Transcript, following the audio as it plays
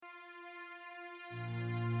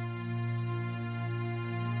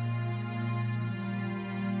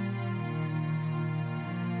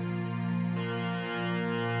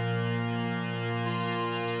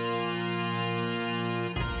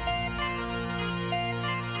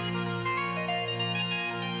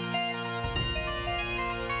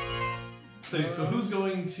So who's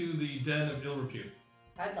going to the Den of Ill Repute?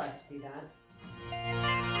 I'd like to do that.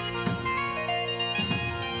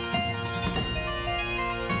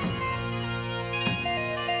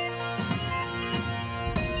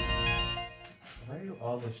 Why do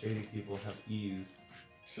all the shady people have E's?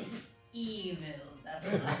 Evil. That's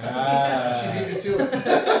She beat me to it.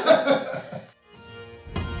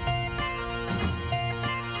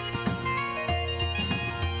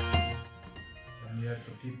 And yet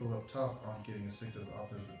the people up top aren't getting as sick as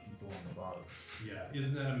off as the people on the bottom. Yeah,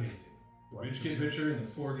 isn't that amazing? The What's rich the get richer and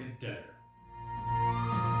the poor get deader.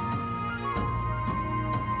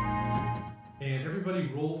 And everybody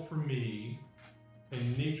roll for me a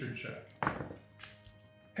nature check.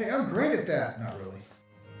 Hey, I'm great at that. Not really.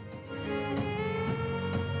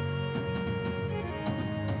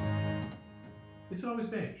 Is it always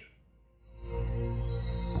beige?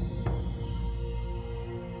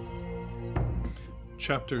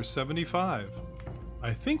 Chapter 75.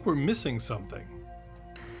 I think we're missing something.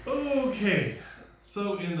 Okay,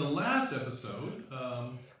 so in the last episode,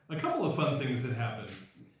 a couple of fun things had happened.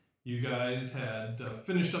 You guys had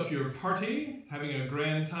finished up your party, having a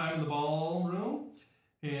grand time in the ballroom,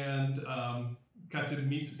 and got to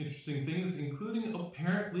meet some interesting things, including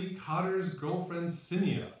apparently Cotter's girlfriend,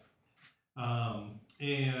 Cinia.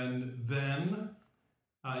 And then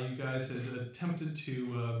you guys had attempted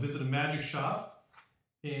to visit a magic shop,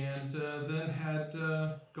 and then had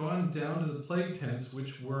gone down to the plague tents,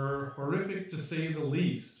 which were horrific to say the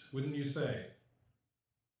least, wouldn't you say?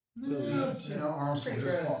 Yeah, you know, arms Pretty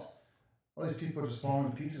just gross. fall. All these people are just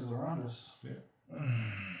falling to pieces around us. Yeah.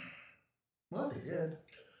 Well, they did.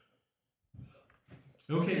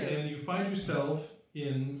 Okay, and you find yourself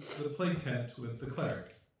in the plague tent with the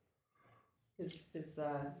cleric. Is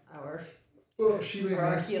our Well, she made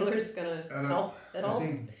our me. healers gonna And help at I all?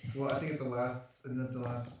 think. Well, I think at the last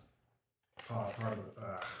part of it.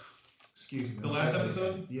 Excuse me. The last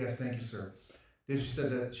episode? Yes, thank you, sir. She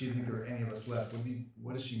said that she didn't think there were any of us left.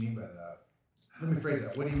 What does she mean by that? Let me phrase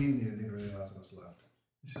that. What do you mean you didn't think there were any of us left?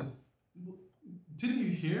 He says, didn't you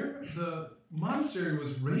hear? The monastery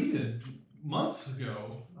was raided months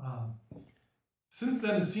ago. Since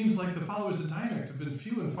then, it seems like the followers of Diamond have been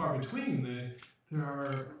few and far between. There are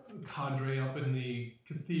a cadre up in the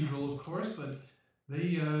cathedral, of course, but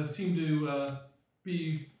they seem to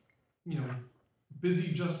be,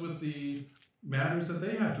 busy just with the matters that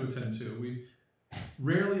they have to attend to. We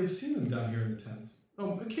rarely have seen them down here in the tents.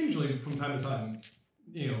 Oh, occasionally, from time to time,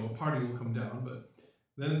 a party will come down, but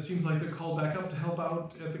then it seems like they're called back up to help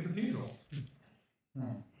out at the cathedral.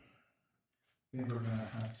 Maybe we're gonna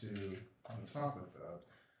have to have a talk with that.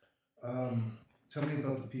 Tell me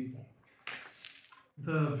about the people.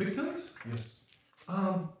 The victims? Yes.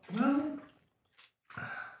 Well,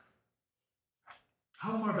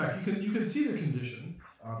 how far back? You can see their condition.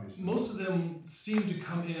 Obviously. Most of them seem to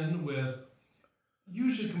come in with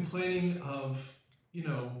usually complaining of,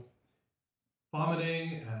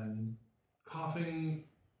 vomiting and coughing,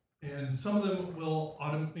 and some of them will,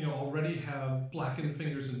 already have blackened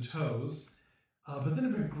fingers and toes. But then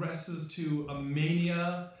it progresses to a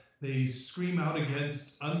mania. They scream out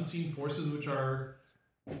against unseen forces which are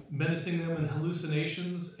menacing them and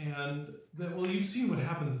hallucinations, and you've seen what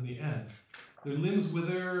happens in the end. Their limbs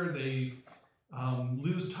wither, they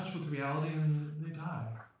lose touch with reality, and they die.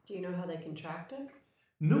 Do you know how they contracted?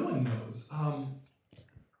 No one knows.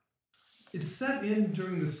 It set in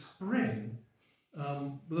during the spring.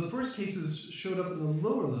 The first cases showed up in the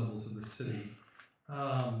lower levels of the city.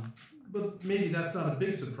 But maybe that's not a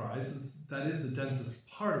big surprise, since that is the densest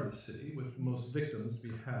part of the city, with most victims to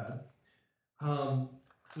be had.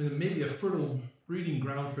 Maybe a fertile breeding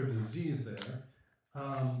ground for disease there.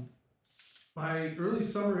 By early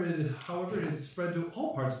summer, however, it had spread to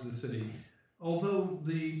all parts of the city, although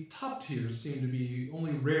the top tiers seem to be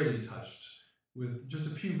only rarely touched, with just a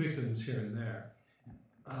few victims here and there.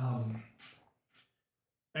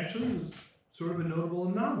 Actually, it was sort of a notable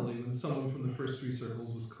anomaly when someone from the first three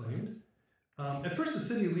circles was claimed. At first, the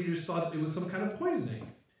city leaders thought it was some kind of poisoning.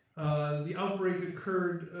 The outbreak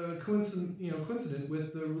occurred coincident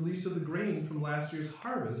with the release of the grain from last year's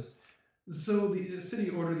harvest, so the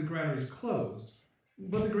city ordered the granaries closed.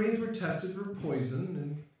 But the grains were tested for poison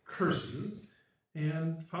and curses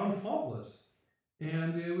and found faultless.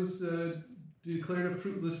 And it was declared a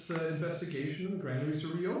fruitless investigation, and the granaries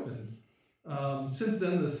were reopened. Since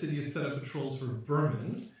then, the city has set up patrols for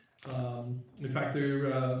vermin. In fact, they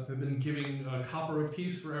have been giving a copper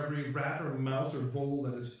apiece for every rat or mouse or vole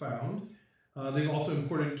that is found. They've also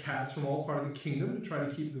imported cats from all parts of the kingdom to try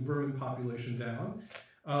to keep the vermin population down.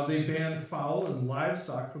 They banned fowl and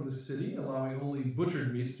livestock from the city, allowing only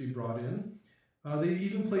butchered meats to be brought in. They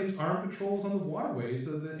even placed armed patrols on the waterways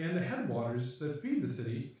and the headwaters that feed the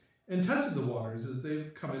city, and tested the waters as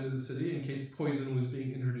they've come into the city in case poison was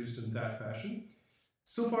being introduced in that fashion.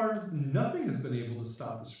 So far, nothing has been able to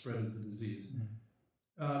stop the spread of the disease.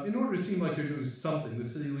 In order to seem like they're doing something, the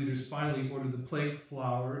city leaders finally ordered the plague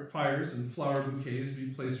fires and flower bouquets to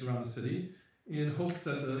be placed around the city in hopes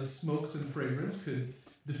that the smokes and fragrance could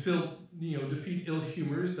defeat ill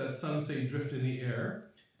humors that some say drift in the air.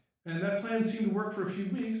 And that plan seemed to work for a few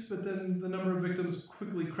weeks, but then the number of victims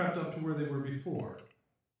quickly crept up to where they were before.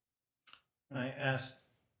 I asked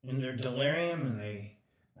in their delirium, and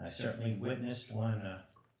I certainly witnessed one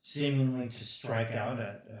seemingly to strike out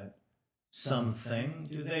at something.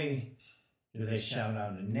 Do they shout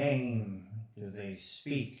out a name? Do they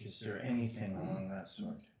speak? Is there anything along that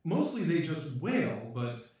sort? Mostly they just wail,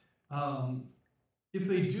 but if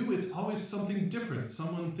they do, it's always something different.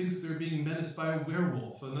 Someone thinks they're being menaced by a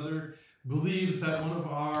werewolf. Another believes that one of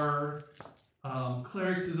our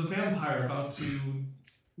clerics is a vampire about to,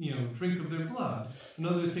 drink of their blood.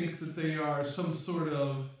 Another thinks that they are some sort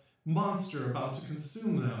of monster about to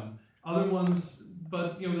consume them. Other ones,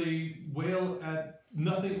 but they wail at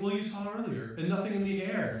nothing. Well, you saw earlier, and nothing in the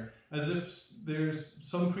air, as if there's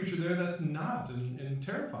some creature there that's not, and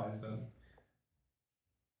terrifies them.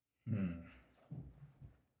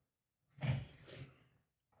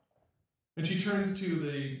 And she turns to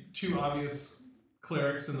the two obvious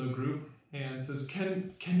clerics in the group and says,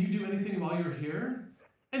 "Can you do anything while you're here?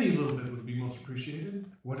 Any little bit would be most appreciated."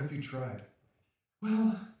 What if you tried?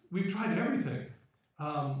 Well, we've tried everything.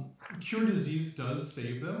 Cure disease does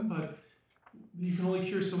save them, but you can only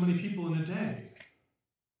cure so many people in a day.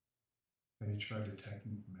 Have you tried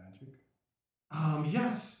detecting magic?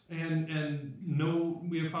 Yes, and no,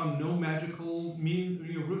 we have found no magical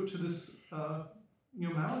root to this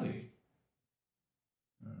malady.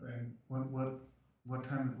 And what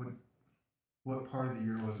time? What part of the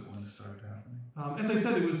year was it when it started happening? As I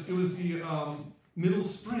said, it was the middle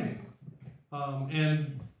spring,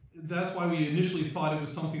 and that's why we initially thought it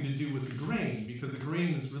was something to do with the grain, because the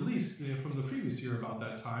grain was released from the previous year about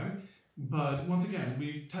that time. But once again,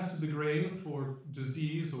 we tested the grain for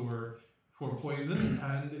disease or for poison,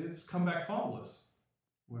 and it's come back faultless.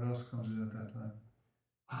 What else comes in at that time?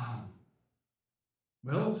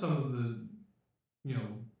 Well, some of the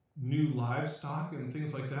new livestock and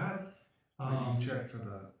things like that. You checked for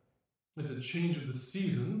the... It's a change of the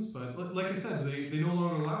seasons, but like I said, they no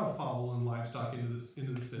longer allow fowl and livestock into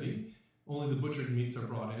the city. Only the butchered meats are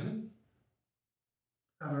brought in.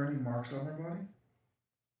 Are there any marks on their body?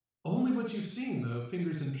 Only what you've seen. The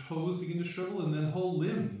fingers and toes begin to shrivel, and then whole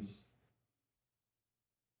limbs.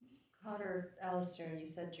 Cotter, Alistair, you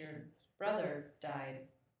said your brother died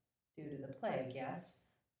due to the plague, yes?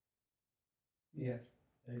 Yes,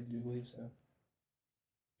 I do believe so.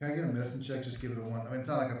 Can I get a medicine check? Just give it a 1. I mean, it's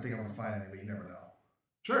not like I'm thinking I'm gonna find anything, but you never know.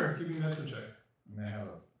 Sure, give me a medicine check. I'm gonna have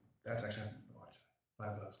that's actually, watch,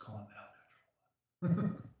 $5, call it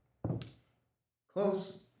now.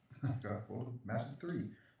 Close. Got a massive 3.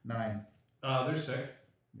 9. They're sick.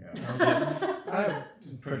 Yeah. I have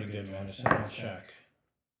pretty good medicine. I'll check.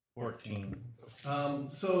 14.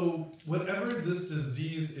 So whatever this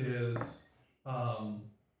disease is,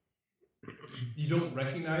 you don't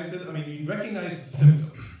recognize it. I mean, you recognize the symptoms.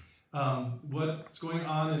 What's going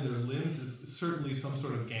on in their limbs is certainly some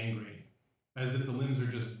sort of gangrene, as if the limbs are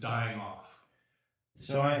just dying off.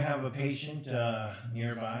 So I have a patient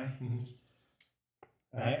nearby. Mhm.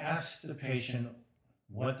 I asked the patient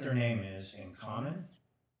what their name is in common,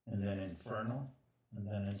 and then infernal, and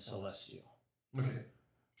then in celestial. Okay.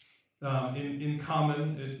 In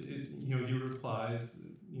common, he replies,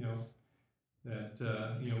 that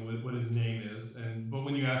what his name is, but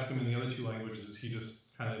when you ask him in the other two languages, he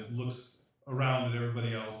just kind of looks around at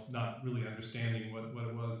everybody else, not really understanding what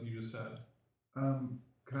it was you just said. Can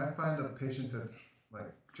I find a patient that's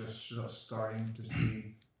like just starting to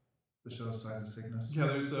show signs of sickness? Yeah,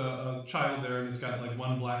 there's a child there, and it's got like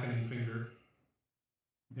one blackening finger,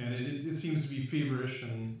 and it seems to be feverish.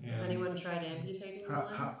 And Has anyone tried amputating the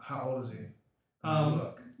limbs? How old is he?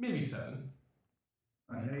 Look, maybe 7.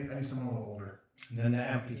 I need someone a little older. Then the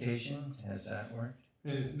amputation, has that worked?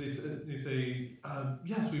 And they say,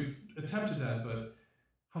 yes, we've attempted that, but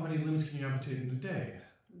how many limbs can you amputate in a day?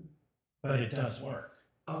 But it does work.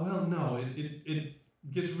 Oh, well, no, it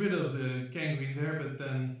gets rid of the gangrene there, but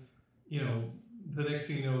then, the next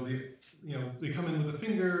thing you know, they come in with a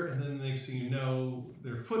finger, and then the next thing you know,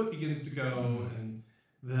 their foot begins to go, and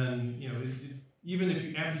then, even if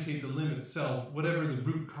you amputate the limb itself, whatever the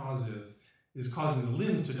root cause is causing the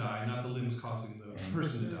limbs to die, not the limbs causing the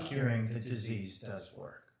person to die. Curing the disease does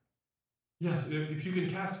work. Yes, if you can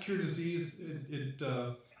cast Cure Disease, it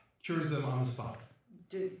cures them on the spot.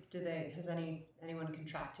 Has anyone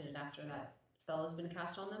contracted it after that spell has been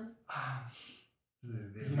cast on them?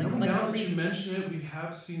 You know, now that you mention it, we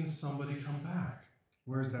have seen somebody come back.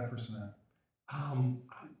 Where's that person at?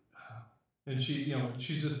 And she,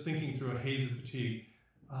 she's just thinking through a haze of fatigue.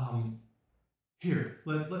 Here,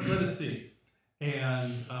 let us see.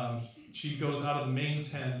 And she goes out of the main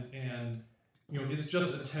tent, and it's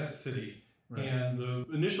just a tent city. Right. And the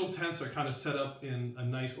initial tents are kind of set up in a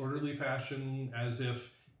nice, orderly fashion, as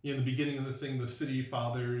if in the beginning of the thing, the city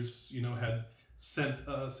fathers, had set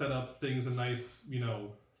up things a nice,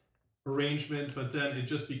 arrangement. But then it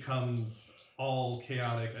just becomes all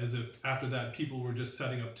chaotic, as if after that people were just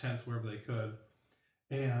setting up tents wherever they could.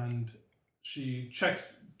 And she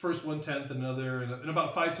checks first one tent, then another, and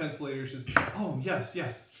about 5 tents later, she's, oh yes,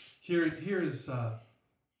 here's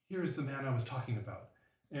the man I was talking about.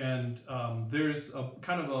 And there's a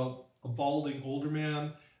kind of a balding older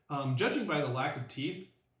man, judging by the lack of teeth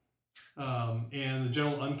and the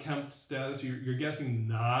general unkempt status, you're guessing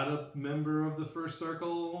not a member of the first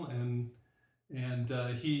circle, and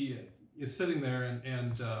he is sitting there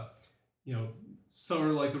and sort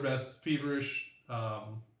of like the rest, feverish,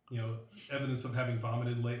 evidence of having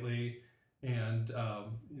vomited lately, and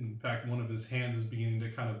in fact one of his hands is beginning to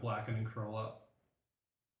kind of blacken and curl up.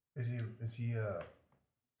 Is he the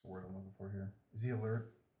word I'm looking for here? Is he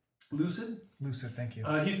alert? Lucid? Lucid, thank you.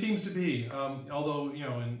 He seems to be, although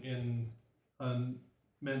in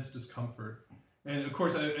immense discomfort. And of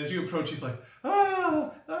course, as you approach, he's like,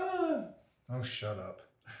 ah. Oh, shut up.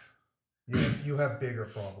 You have bigger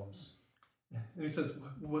problems. And he says,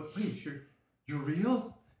 "What? Wait, you're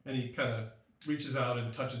real?" And he kind of reaches out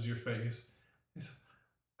and touches your face. He says,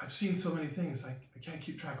 "I've seen so many things. I can't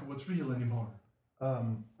keep track of what's real anymore." I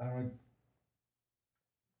want to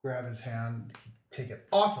grab his hand, take it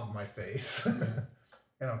off of my face,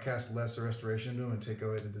 and I'll cast Lesser Restoration to him and take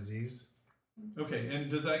away the disease. Okay, and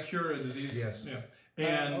does that cure a disease? Yes. Yeah.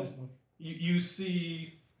 And you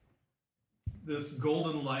see this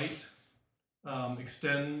golden light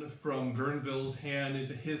extend from Gurnville's hand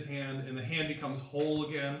into his hand, and the hand becomes whole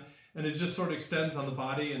again, and it just sort of extends on the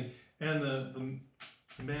body, and the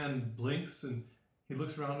man blinks, and he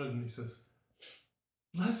looks around and he says,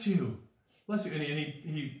 "Bless you, bless you," and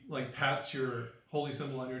he like pats your holy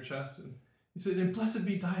symbol on your chest, and he said, "And blessed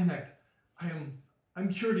be Dianect,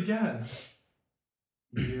 I'm cured again."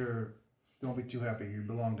 Don't be too happy. You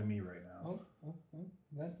belong to me right now.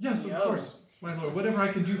 Yes, of course, my lord. Whatever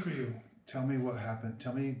I can do for you. Tell me what happened.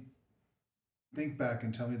 Think back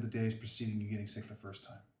and tell me the days preceding you getting sick the first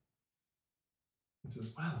time. He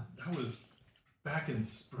says, "Well, that was back in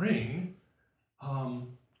spring.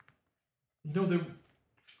 There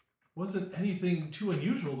wasn't anything too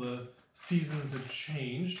unusual. The seasons had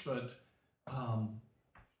changed, but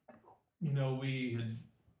we had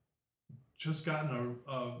just gotten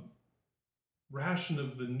a ration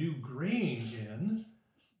of the new grain in.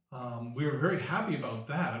 We were very happy about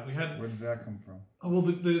that. We had Where did that come from?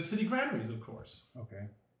 the city granaries, of course. Okay.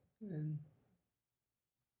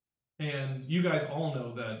 And you guys all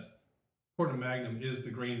know that Porta Magnum is the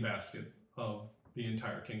grain basket of the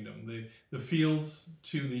entire kingdom. The fields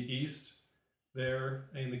to the east there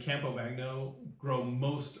in the Campo Magno grow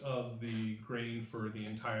most of the grain for the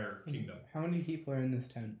entire kingdom. How many people are in this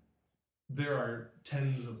tent? There are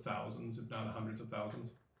tens of thousands, if not hundreds of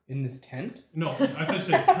thousands. In this tent? No, I thought you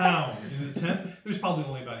said town. In this tent, there's probably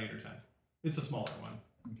only about 8 or 10. It's a smaller one.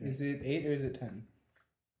 Okay. Is it 8 or is it 10?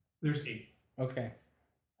 There's 8. Okay.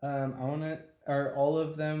 Are all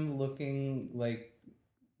of them looking like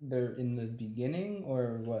they're in the beginning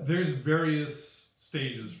or what? There's various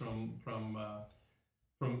stages from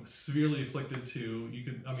severely afflicted to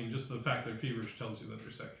just the fact they're feverish tells you that they're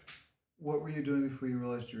sick. What were you doing before you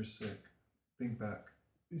realized you were sick? Think back.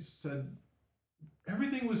 He said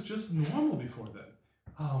everything was just normal before then.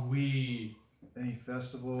 Any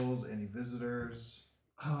festivals? Any visitors?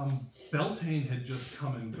 Beltane had just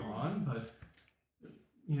come and gone, but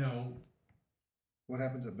What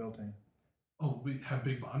happens at Beltane? we have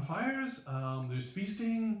big bonfires. There's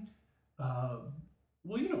feasting.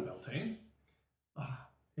 Beltane.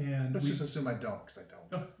 And Let's just assume I don't, because I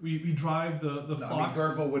don't. we drive the No, flocks.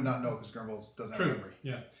 Gurnville would not know, because Gurnville doesn't have memory.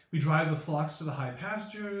 Yeah, we drive the flocks to the high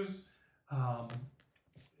pastures. But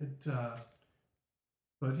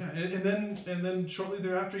yeah, and then shortly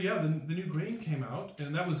thereafter, the new grain came out,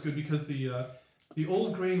 and that was good because the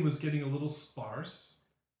old grain was getting a little sparse.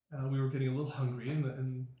 We were getting a little hungry in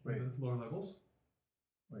the lower levels.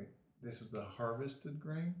 Wait, this was the harvested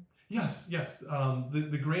grain? Yes.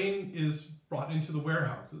 The grain is brought into the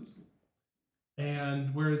warehouses,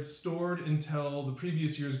 and where it's stored until the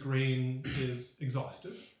previous year's grain is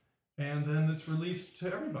exhausted, and then it's released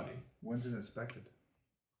to everybody. When's it inspected?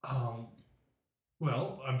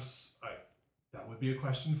 Well, that would be a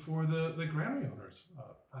question for the granary owners,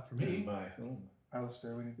 not for me. By whom?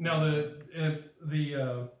 Alistair, we need Now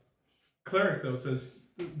the cleric though says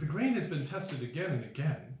the grain has been tested again and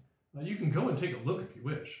again. Now you can go and take a look if you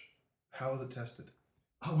wish. How is it tested?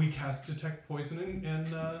 We cast detect poison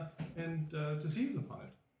and disease upon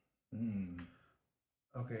it. Hmm.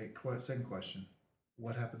 Okay, second question.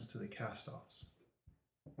 What happens to the cast-offs?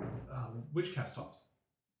 Which cast-offs?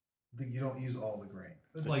 You don't use all the grain.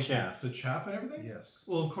 Like chaff. the chaff and everything? Yes.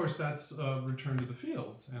 Well, of course, that's returned to the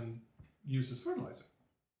fields and used as fertilizer.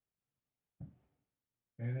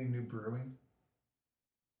 Anything new brewing?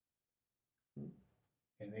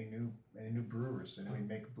 Any new brewers? Anyone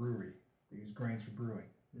make a brewery? They use grains for brewing.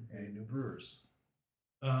 Any new brewers?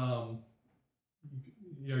 Are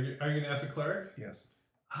you going to ask the cleric? Yes.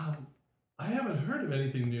 I haven't heard of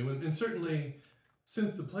anything new, and certainly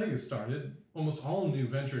since the plague has started, almost all new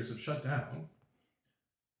ventures have shut down.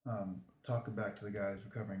 Talking back to the guys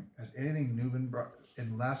recovering, has anything new been brought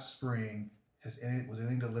in last spring? Was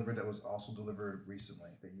anything delivered that was also delivered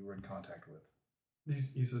recently that you were in contact with?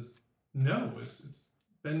 He says, no, it's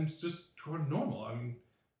been just toward normal. I mean,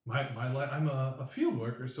 my life, I'm a field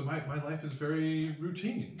worker, so my life is very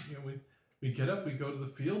routine. You know, we get up, we go to the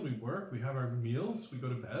field, we work, we have our meals, we go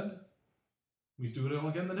to bed. We do it all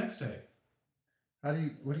again the next day.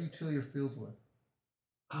 What do you till your fields with?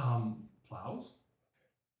 Plows.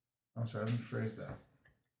 I'm sorry, let me phrase that.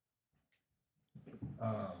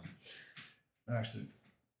 Actually,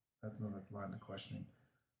 that's another line of questioning.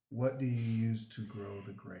 What do you use to grow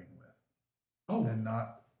the grain with? Oh, And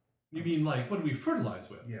not, you mean like what do we fertilize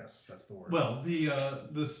with? yes, that's the word. Well,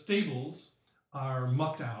 the stables are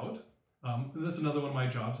mucked out. That's another one of my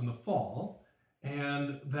jobs in the fall,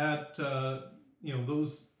 and that the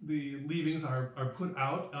leavings are put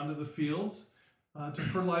out onto the fields to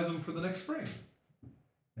fertilize them for the next spring.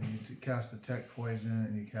 And you cast detect poison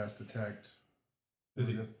and you cast detect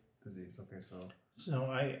Disease. Disease. Okay, so So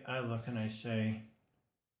I look and I say,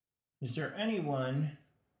 is there anyone,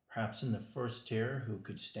 perhaps in the first tier, who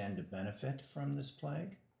could stand to benefit from this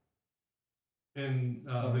plague? And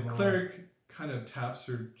the Well, cleric kind of taps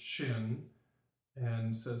her chin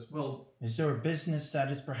and says, "Well, Is there a business that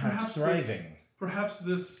is perhaps Perhaps thriving? perhaps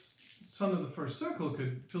this son of the first circle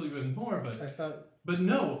could fill you in more, I thought but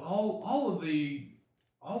no, all of the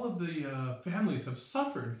families have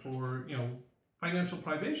suffered for financial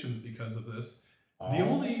privations because of this. The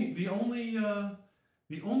only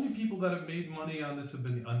people that have made money on this have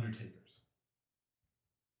been the undertakers.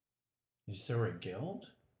 Is there a guild?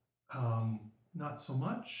 Not so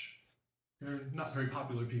much. They're not very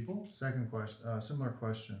popular people. second question, similar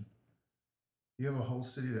question. You have a whole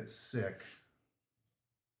city that's sick,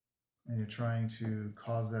 and you're trying to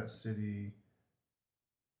cause that city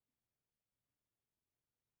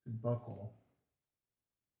to buckle.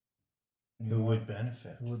 And you Who want- would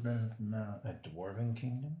benefit? Who would benefit from that? A dwarven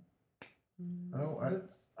kingdom?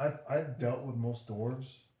 I've dealt with most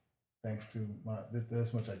dwarves, thanks to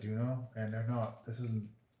this much I do know, and they're not. This isn't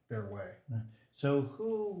their way. So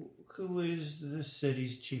who is the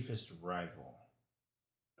city's chiefest rival?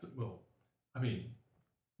 Well, I mean,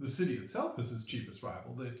 the city itself is its chiefest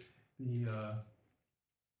rival. The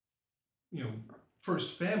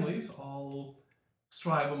first families all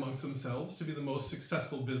strive amongst themselves to be the most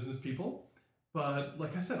successful business people. But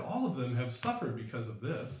like I said, all of them have suffered because of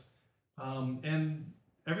this. And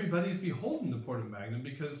everybody's beholden to Portum Magnum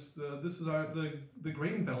because this is the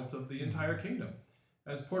grain belt of the entire kingdom.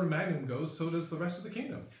 As Portum Magnum goes, so does the rest of the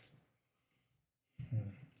kingdom.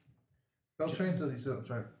 Beltrane's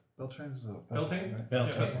Beltrane's a Beltane? right? Beltane.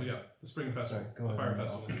 Yeah, festival, yeah. The spring festival. Sorry, go The ahead. fire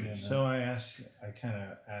festival. So I kind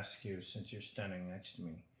of ask you, since you're standing next to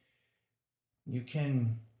me, you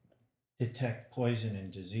can detect poison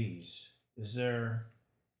and disease. Is there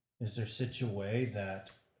such a way that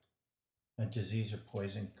a disease or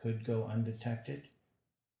poison could go undetected?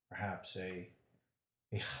 Perhaps a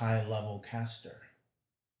high level caster.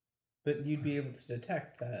 but you'd be able to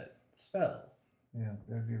detect that spell. Yeah,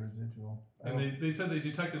 that'd be residual. And they said they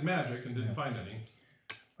detected magic and didn't Yeah. find any.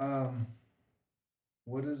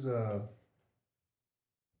 What is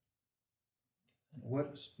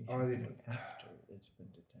What Must be are the- happening after it's been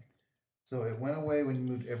detected? so it went away when you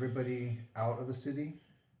moved everybody out of the city,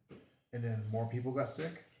 and then more people got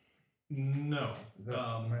sick. No. Is that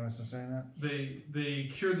am I misunderstanding that? They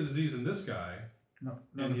cured the disease in this guy, No,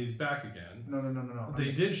 and he's back again. no.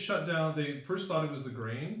 They did shut down. They first thought it was the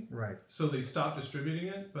grain, Right. so they stopped distributing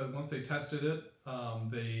it. But once they tested it,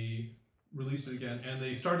 they released it again, and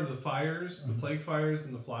they started the fires, the plague fires,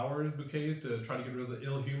 and the flower bouquets to try to get rid of the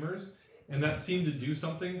ill humors, and that seemed to do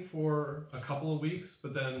something for a couple of weeks,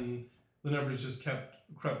 but then the numbers just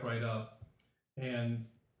crept right up, and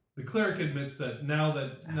the cleric admits that now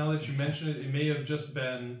that you mention it, it may have just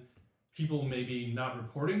been people maybe not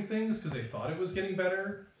reporting things because they thought it was getting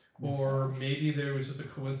better, or maybe there was just a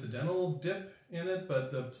coincidental dip in it,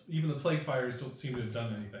 but even the plague fires don't seem to have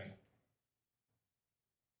done anything.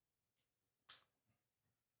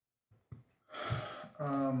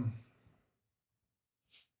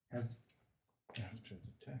 Has After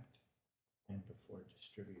detect and before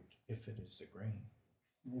distribute, if it is the grain.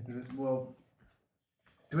 well,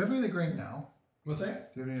 do we have any of that grain now? What's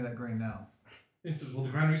that? Do we have any of that grain now? It says, well, the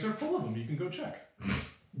granaries are full of them. You can go check.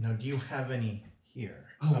 Now, do you have any here?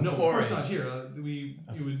 Oh, no, of course Porridge. not here.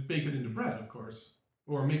 You would bake it into bread, of course,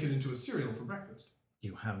 or make it into a cereal for breakfast. Do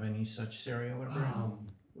you have any such cereal or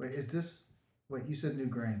bread? Wait, you said new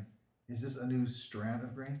grain. Is this a new strand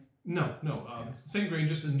of grain? No, same grain,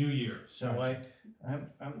 just a new year. So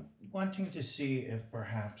I'm wanting to see if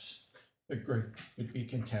perhaps the grain would be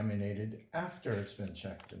contaminated after it's been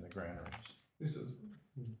checked in the granaries. He says,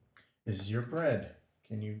 Is your bread?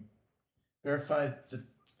 Can you verify that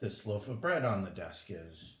this loaf of bread on the desk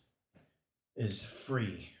is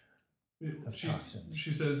free of toxins?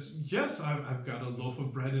 she says, yes, I've got a loaf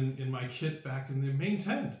of bread in my kit back in the main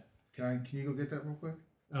tent. Can you go get that real quick?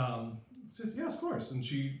 Says, yes, of course. And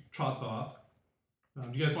she trots off.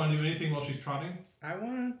 Do you guys want to do anything while she's trotting? I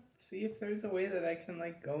want to see if there's a way that I can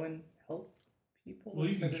like go and help people. Well,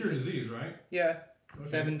 you can cure disease, right? Yeah, Okay.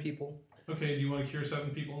 7 people. Okay, do you want to cure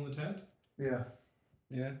 7 people in the tent? Yeah.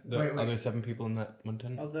 Yeah. The Wait. other 7 people in that one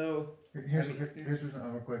tent? Although Here's real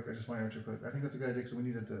quick. I just want to answer quick. I think that's a good idea because we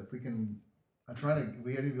needed to. If we can,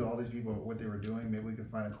 we interview all these people what they were doing. Maybe we can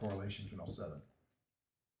find a correlation between all 7.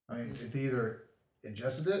 I mean, if they either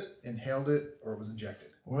ingested it, inhaled it, or it was injected.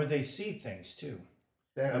 Or they see things too.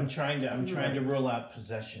 Yeah. I'm trying to rule out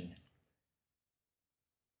possession.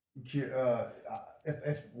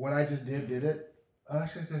 If what I just did it,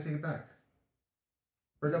 actually, I take it back.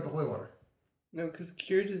 Break out the holy water. no, because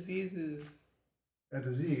cure disease is A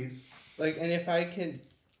disease. like, and if I can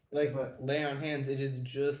like But- lay on hands, it is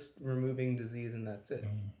just removing disease and that's it.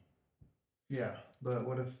 Yeah, but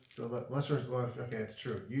what if the lesser? Well, okay, it's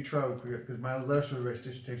true. You try because my lesser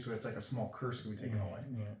restitution takes away. It's like a small curse can be taken away.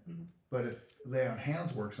 Yeah. But if lay on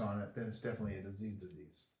hands works on it, then it's definitely a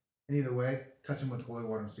disease. And either way, touch them with holy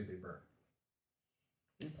water and see if they burn.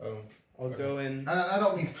 Oh. I'll go in. I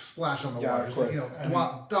don't mean splash on the Yeah, water. of Just, course. I mean-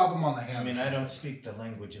 dab them on the I hands. mean, I don't speak the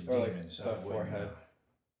language of Or like demons, so the I wouldn't forehead.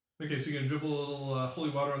 know. Okay, so you're going to dribble a little holy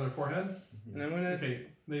water on their forehead? And I'm gonna. Okay,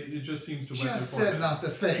 it just seems to wet their Just forehead. said not the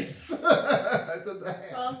face. I said the hand.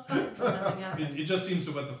 Well, it's fine. Nothing happened. It just seems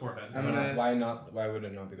to wet the forehead. I'm gonna. Why not? Why would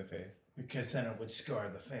it not be the face? Because then it would scar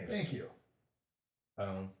the face. Thank you.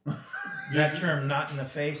 That term, not in the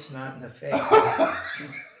face, not in the face.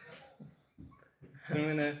 So I'm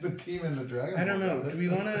gonna. The team in the dragon. I don't Ball know. got it. Do we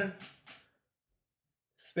want to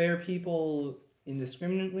spare people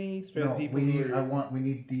indiscriminately? Spare No, people. we need. who are- We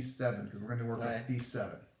need these 7 because we're going to work Right. with these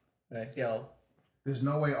 7. Right, yeah. I'll There's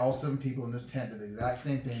no way all 7 people in this tent do the exact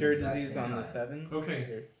same thing. cure at the exact disease same on the time. 7. Okay.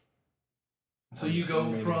 Or- So you go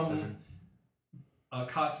Maybe from 7.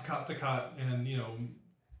 cot to cot to cot, and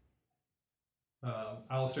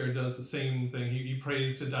Alistair does the same thing. He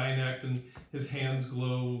prays to Dianect, and his hands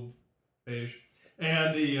glow beige,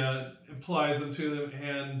 and he applies them to them,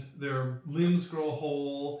 and their limbs grow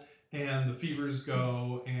whole, and the fevers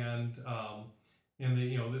go, and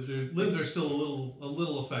their limbs are still a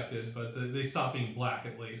little affected, but they stop being black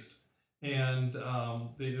at least, and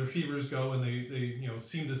their fevers go, and they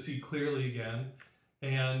seem to see clearly again,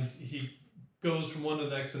 and he goes from one to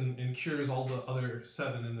the next and cures all the other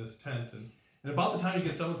 7 in this tent, and about the time he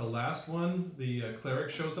gets done with the last one, the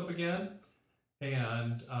cleric shows up again,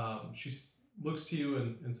 and she looks to you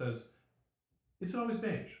and says, "Is it always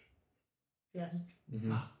beige?" Yes.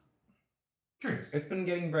 Curious. It's been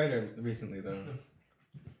getting brighter recently, though.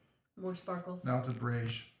 More sparkles. Now it's a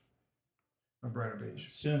beige. A brighter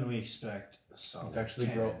beige. Soon we expect a solid It's actually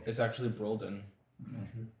cannon. It's actually Brolden.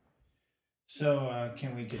 So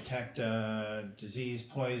can we detect disease,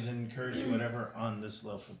 poison, curse, whatever on this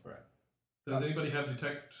loaf of bread? Does anybody have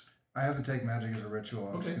detect? I have to take magic as a ritual.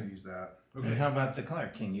 I'm just Okay. going to use that. And Okay. how about the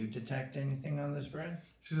clerk? Can you detect anything on this bread?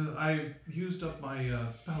 She says, "I used up my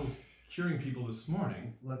spells curing people this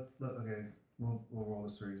morning." Okay, we'll roll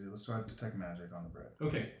this through easy. Let's try to detect magic on the bread.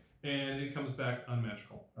 Okay, and it comes back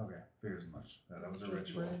unmagical. Okay, figures as much. That was a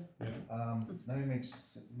Just ritual. bread. Let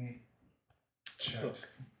me check.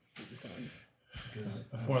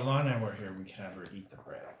 Because If Lana were here, we could have her eat the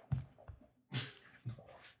bread.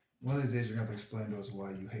 one of these days you're gonna have to explain to us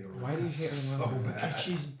why you hate Aurora. Why do you hate so Aurora? bad? Because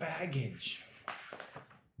she's baggage.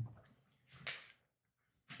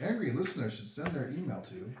 Angry listeners should send their email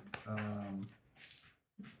to.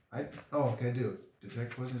 I do.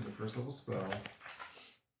 Detect poison is a first level spell,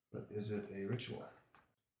 but is it a ritual?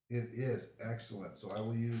 It is excellent. So I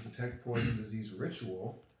will use detect poison disease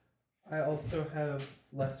ritual I also have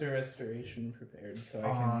lesser restoration prepared, so I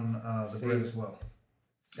can on the bread save as well.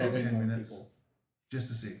 7 10 more minutes, people. just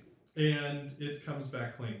to see. And it comes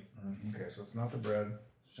back clean. Okay, so it's not the bread.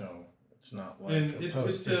 So it's not like And a it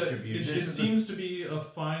post-distribution. seems to be a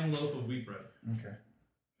fine loaf of wheat bread. Okay.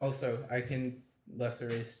 Also, I can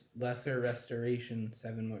lesser restoration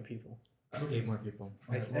 7 more people. 8 more people.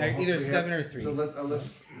 Okay, Either we 7 or 3. So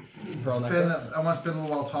let's Pearl spend. necklace? I want to spend a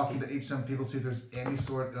little while talking to each some people, see if there's any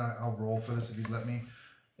sort. And I'll roll for this if you let me.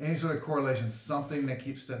 Any sort of correlation, something that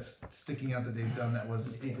keeps that's sticking out that they've done that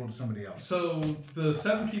was equal to somebody else. So the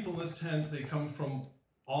 7 people in this tent, they come from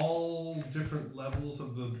all different levels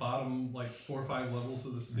of the bottom, like 4 or 5 levels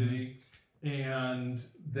of the city, and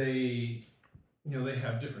they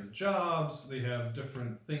have different jobs, they have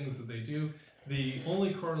different things that they do. The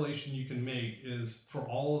only correlation you can make is for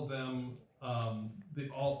all of them.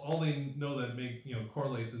 All they know that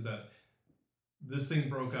correlates is that this thing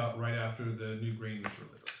broke out right after the new grain was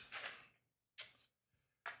released.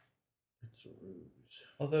 It's a ruse.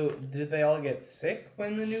 Although, did they all get sick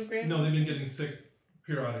when the new grain? No, they've been getting sick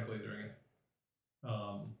periodically during it.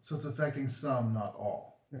 So it's affecting some, not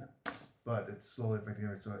all. Yeah. But it's slowly affecting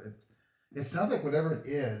everybody. So it sounds like whatever it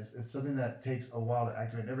is, it's something that takes a while to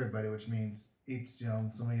activate everybody, which means each,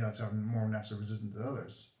 some of you are more naturally resistant than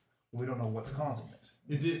others. We don't know what's causing it.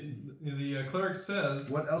 It did. The cleric says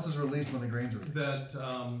What else is released when the grains are released? that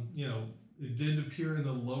it did appear in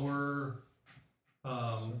the lower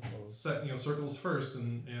circles first,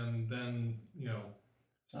 and then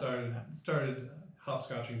started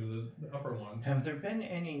hopscotching to the upper ones. Have there been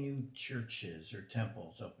any new churches or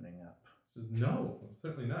temples opening up? No,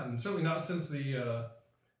 certainly not, and certainly not since the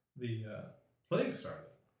plague started.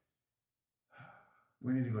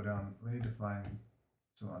 We need to go down. We need to find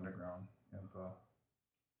some underground info.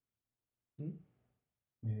 We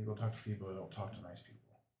need to go talk to people that don't talk to nice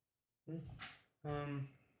people.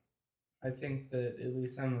 I think that at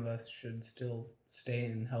least some of us should still stay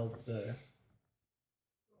and help the.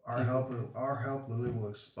 Our help literally will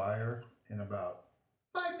expire in about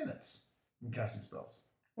 5 minutes from casting spells.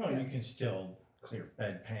 Well, you can still clear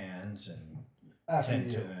bedpans and After tend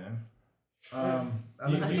you. to them. I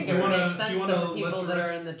You think do it would wanna- make do you sense wanna that the people lesser that rest-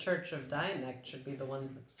 are in the Church of Dianec should be the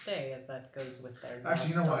ones that stay, as that goes with their. Actually,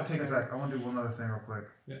 you know what? I take it their- back. I want to do one other thing real quick.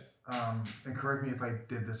 Yes. And correct me if I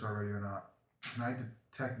did this already or not. Can I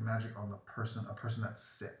detect magic on a person that's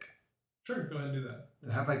sick? Sure. Go ahead and do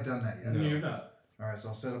that. Have I done that yet? No, you're not. All right, so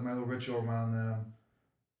I'll set up my little ritual around them,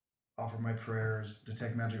 offer my prayers,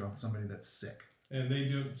 detect magic on somebody that's sick. And they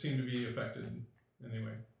don't seem to be affected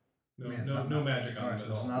anyway. No, I mean, it's no, not- no magic on All right, them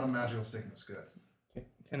so at it's all. not a magical sickness. Good.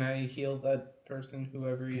 Can I heal that person,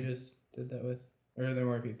 whoever you just did that with? Or are there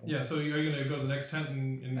more people? Yeah. So you're going to go to the next tent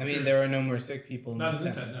and I mean, cure- there are no more sick people in not this in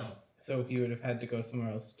this tent. tent. No. So he would have had to go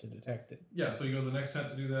somewhere else to detect it. Yeah. So you go to the next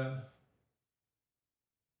tent to do that.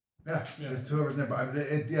 Yeah, Yeah. it's whoever's nearby. In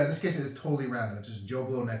this case, it's totally random. It's just Joe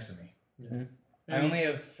Blow next to me. I And only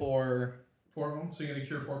have 4. 4 of them. So you're going to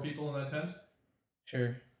cure 4 people in that tent.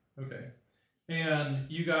 Sure. Okay. And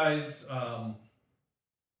you guys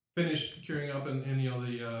finished curing up, and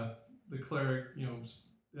the cleric,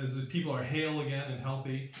 as the people are hale again and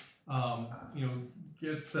healthy,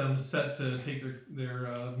 gets them set to take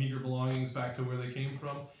their meager belongings back to where they came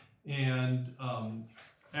from. And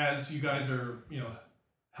as you guys are,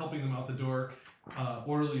 helping them out the door,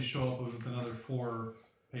 orderlies show up with another 4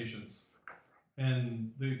 patients.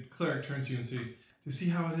 And the cleric turns to you and says, "Do you see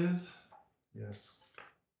how it is?" Yes.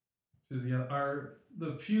 She says, "Yeah,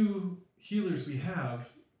 the few healers we have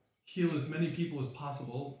heal as many people as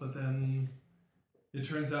possible, but then it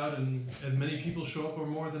turns out and as many people show up or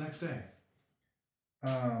more the next day."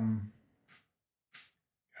 God,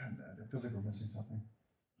 it feels like we're missing something.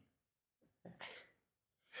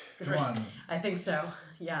 Come on. I think so.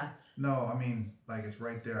 Yeah. No, I mean, like it's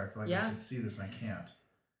right there. I feel like Yeah. I should see this and I can't.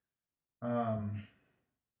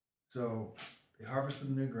 So they harvested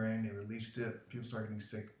the new grain, they released it, people started getting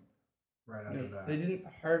sick right after that. They didn't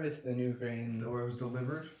harvest the new grain. Where it was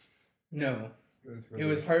delivered? No. It It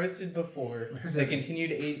was harvested before. Here's They the-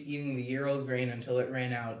 continued eating the year-old grain until it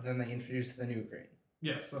ran out. Then they introduced the new grain.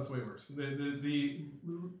 Yes, that's the way it works. The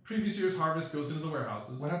previous year's harvest goes into the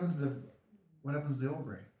warehouses. What happens to the old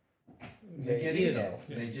grain? They get eat it eaten. all.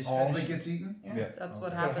 They just All finish that gets eaten? Yeah. Yeah. That's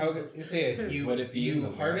what So happens. how with you say it? food. You Would it be in you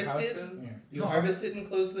the harvest it. warehouses? Yeah. You No, harvest it and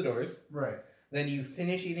close the doors. Right. Then you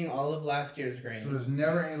finish eating all of last year's grain. So there's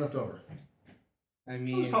never any left over. I There's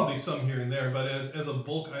mean, probably some here and there, but as a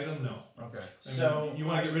bulk item, no. Okay. I mean, So you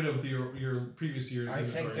want to get rid of your previous year's. I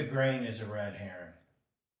think the inventory. grain is a red herring.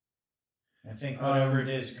 I think whatever it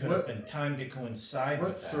is could have what- been timed to coincide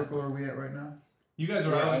What with that. circle are we at right now? You guys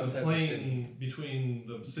are We're out in outside the the plain city. between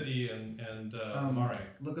the city and Um, Mare.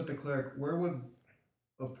 Look at the cleric. Where would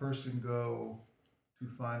a person go to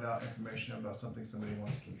find out information about something somebody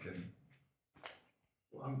wants to keep hidden?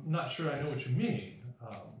 I'm not sure I know what you mean.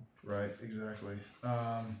 Right, exactly.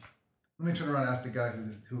 Let me turn around and ask the guy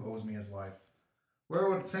who owes me his life. Where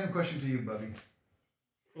would, same question to you, Bubby.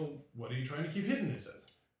 Well, what are you trying to keep hidden? It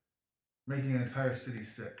says. Making an entire city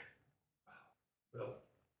sick. Well,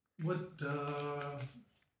 what?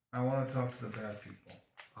 I want to talk to the bad people.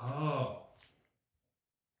 Oh.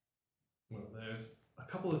 Well, there's a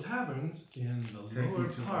couple of taverns in the Take me lower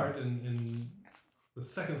to part in the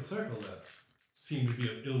second circle that seem to be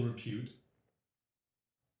of ill repute.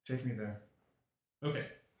 Take me there. Okay.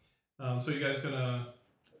 So you guys gonna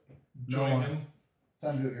No join one. him? It's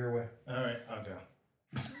time to do it your way. All right, I'll go.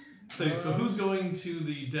 So who's going to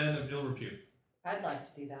the den of ill repute? I'd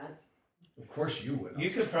like to do that. Of course you would. You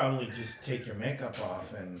could probably just take your makeup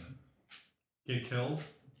off and Get killed?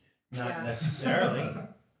 not Yeah. necessarily,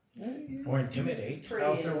 or intimidate. Pretty,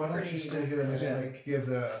 Alistair, why don't you pretty stay here and just Yeah. like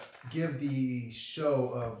give the show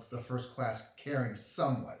of the first class caring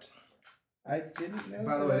somewhat. I didn't know.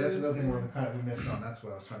 By the that way, I that's was another thing there. we missed on. That's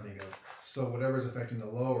what I was trying to think of. So whatever's affecting the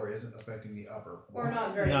lower isn't affecting the upper. Or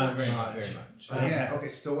not very Not much. very Not very much. Again, Okay. okay,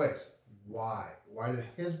 still waits. Why? Why did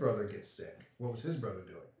his brother get sick? What was his brother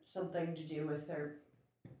doing? Something to do with their,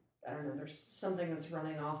 I don't know, there's something that's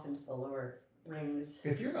running off into the lower rings.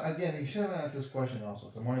 If you're not, again, you should have asked this question also.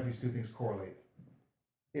 'Cause I'm wondering if these two things correlate.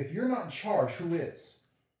 If you're not in charge, who is?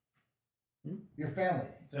 Your family.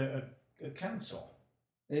 A council.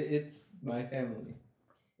 It's my family.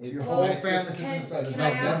 It's Your Well, whole it's- family sits can- inside. There's can I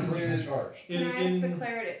not one ask- person in charge. Can I ask the In-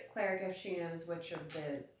 cleric if she knows which of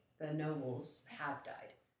the nobles have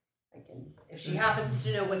died? Like, if she happens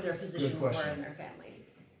to know what their positions were question. in their family.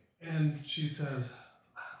 And she says,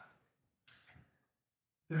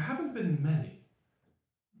 there haven't been many,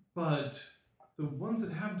 but the ones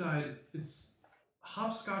that have died, it's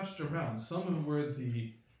hopscotched around. Some were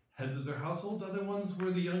the heads of their households, other ones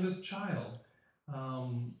were the youngest child.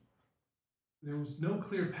 There was no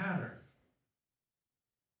clear pattern.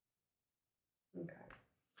 Okay.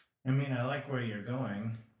 I mean, I like where you're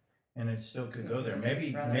going, and it still could go there.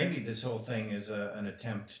 Maybe, Brother. maybe this whole thing is an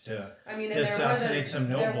attempt to. I mean, and Assassinate some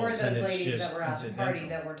there were nobles, those and it's ladies that just were at the party incidental.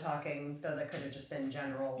 that were talking, though that could have just been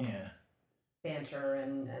general Yeah, banter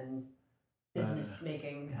and business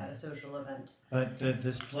making at a social event. but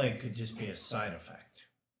this plague could just be a side effect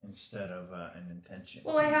instead of an intention.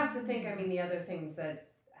 Well, I have to think, I mean, the other things that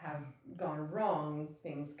have gone wrong,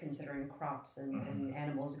 things considering crops and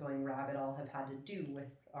animals going rabid, all have had to do with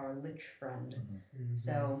our lich friend.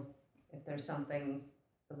 So if there's something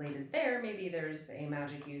related there, maybe there's a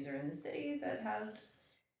magic user in the city that has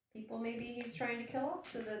people maybe he's trying to kill off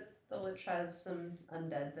so that the lich has some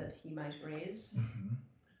undead that he might raise. Mhm.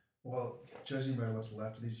 Well, judging by what's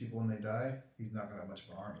left of these people when they die, he's not gonna have much of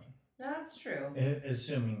an army. That's true.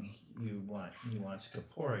 Assuming you want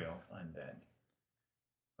corporeal undead.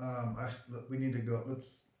 Look, we need to go.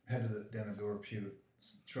 Let's head to the den of ill repute.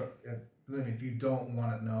 Believe me, if you don't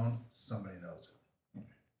want it known, somebody knows it.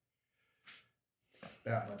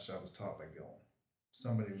 That much I was taught by Gillen.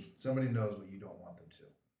 Somebody knows what you don't want them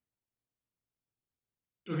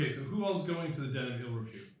to. Okay, so who else is going to the den of ill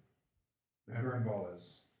repute? The burn ball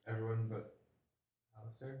is. Everyone but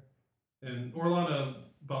Alistair? And Orlana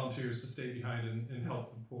volunteers to stay behind and help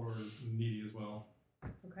the poor and needy as well.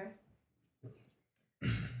 Okay.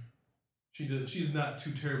 She's not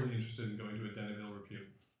too terribly interested in going to a den of ill repute.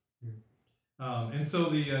 And so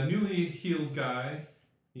the newly healed guy,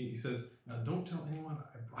 he says, "Now don't tell anyone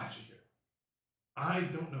I brought you here. I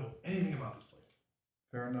don't know anything about this place."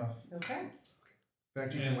 Fair enough. Okay. In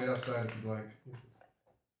fact, you can wait outside if you'd like.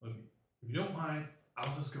 Look, if you don't mind,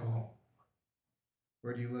 I'll just go home.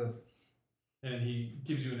 Where do you live? And he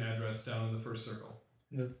gives you an address down in the first circle.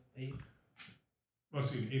 The eight. Oh,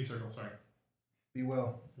 excuse me, 8th circle, sorry. Be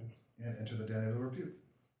well. And enter the den of ill repute.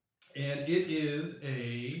 And it is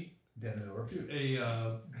a Den of ill repute.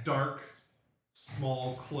 dark,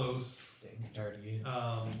 small, close Dirty.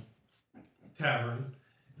 tavern.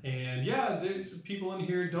 And yeah, the people in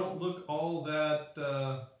here don't look all that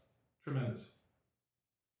tremendous.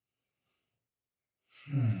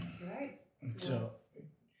 Right. So,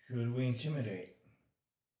 who do we intimidate?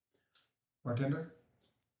 Bartender?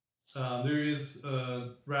 There is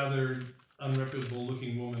a rather unreputable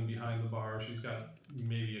looking woman behind the bar. She's got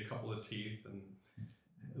maybe a couple of teeth, and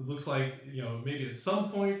it looks like, maybe at some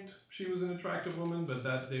point she was an attractive woman, but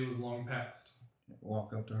that day was long past.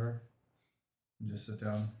 Walk up to her and just sit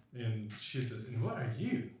down. And she says, "And what are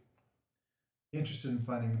you?" Interested in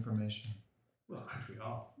finding information. Well, aren't we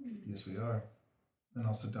all? Yes, we are. And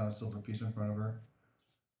I'll sit down a silver piece in front of her.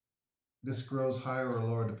 This grows higher or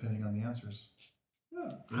lower depending on the answers.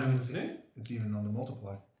 Well, I'm listening. It's even known to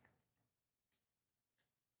multiply.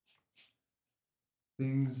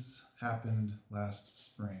 Things happened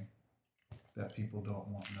last spring that people don't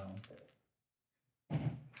want known.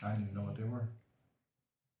 I didn't even know what they were.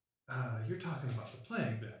 You're talking about the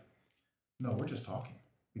plague, then. No, we're just talking.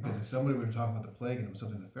 Because if somebody were to talk about the plague and it was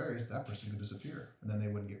something nefarious, that person could disappear, and then they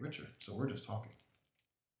wouldn't get richer. So we're just talking.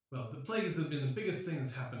 Well, the plague has been the biggest thing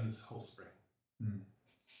that's happened this whole spring.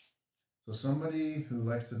 So somebody who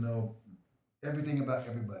likes to know everything about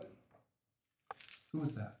everybody. Who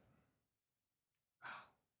is that?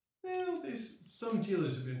 Well, there's some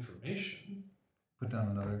dealers of information. Put down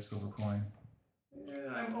another silver coin.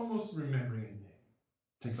 I'm almost remembering a name.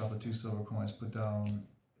 Take out the 2 silver coins. Put down.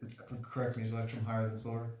 Correct me. Is electrum higher than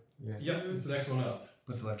silver? Yeah. Yep, it's the next one up.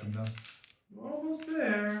 Put the electrum down. Almost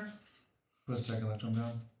there. Put a second electrum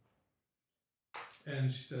down.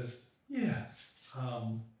 And she says, "Yes,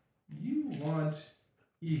 you want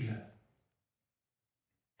Egan."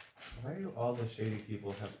 Why do all the shady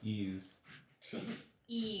people have E's?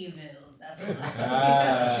 Evil. That's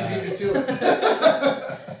She beat me to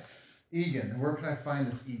it. Egan. Where can I find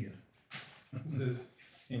this Egan? He says,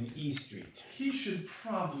 In E Street. "He should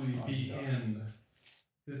probably be in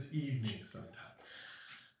this evening sometime."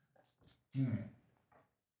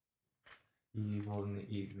 Evil in the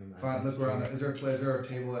evening. Fine. Look around. Is there a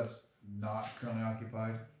table that's not currently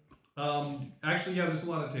occupied? Actually, yeah, there's a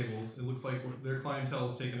lot of tables. It looks like their clientele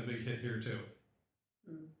is taking a big hit here too.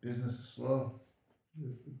 Business is slow.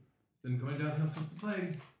 It's been going downhill since the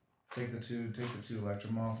plague. Take the two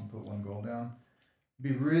electrum off and put 1 gold down.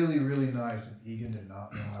 It'd be really, really nice if Egan did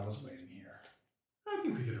not know I was waiting here. I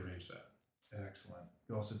think we could arrange that. Excellent.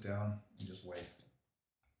 Go sit down and just wait.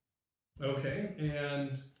 Okay,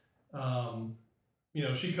 and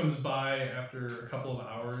she comes by after a couple of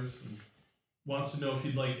hours and wants to know if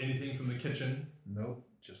you'd like anything from the kitchen, Nope.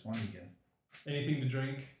 Just one Egan. anything to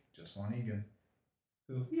drink. Just one Egan.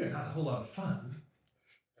 So, we are not a whole lot of fun.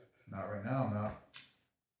 Not right now, I'm not.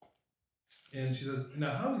 And she says,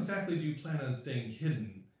 "Now, how exactly do you plan on staying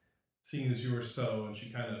hidden, seeing as you are so?" And she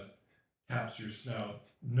kind of taps your snout,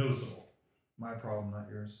 noticeable. My problem, not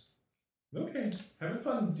yours. Okay, having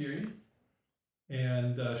fun, dearie.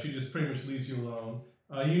 And she just pretty much leaves you alone.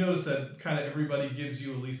 You notice that kind of everybody gives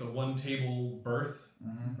you at least a 1-table berth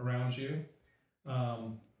around you.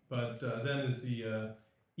 But then as the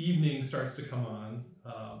evening starts to come on,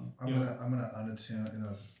 I'm gonna unattune,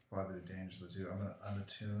 that's probably the dangerous of the two. I'm gonna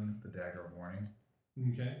unattune the dagger of warning,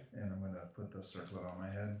 okay, and I'm gonna put the circlet on my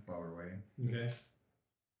head while we're waiting. okay.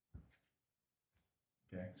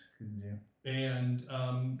 Okay, continue. And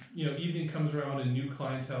evening comes around and new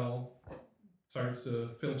clientele starts to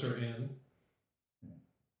filter in,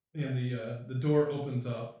 and the door opens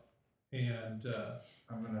up, and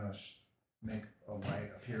I'm gonna make a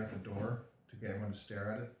light appear at the door to get everyone to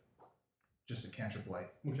stare at it. Just a cantrip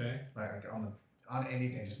light, okay, like on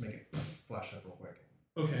anything, just make it flash up real quick.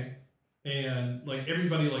 okay, and like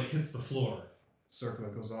everybody like hits the floor.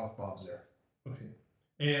 Circlet goes off. Bob's there. Okay,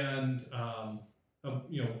 and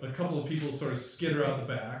a couple of people sort of skitter out the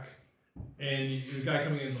back, and the guy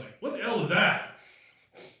coming in is like, "What the hell was that?"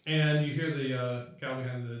 And you hear the guy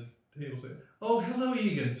behind the table say, "Oh, hello,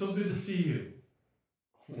 Egan. So good to see you."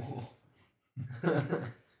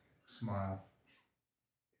 Smile.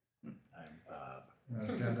 I'm Bob. I'm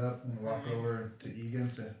gonna stand up and walk over to Egan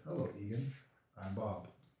and say, "Hello, Egan. I'm Bob.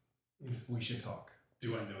 We should talk."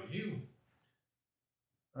 "Do I know you?"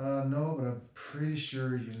 No, but I'm pretty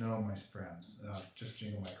sure you know my friends. Just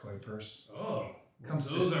jingle my koi purse. "Oh, Come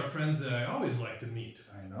those sit. are friends that I always like to meet."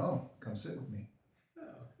 I know. Come sit with me.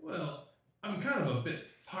 "Oh, well, I'm kind of a bit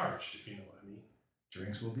parched, if you know what I mean."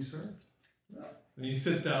 Drinks will be served. And he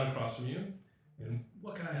sits down across from you. "And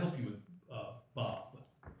what can I help you with, Bob?"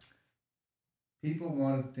 People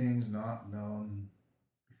wanted things not known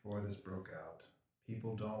before this broke out.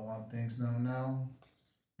 People don't want things known now.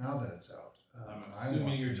 Now that it's out. I'm I assuming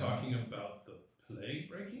want to you're know. talking about the plague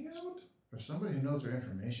breaking out? For somebody who knows their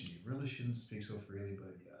information, you really shouldn't speak so freely,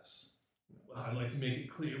 but yes. Well, I'd like to make it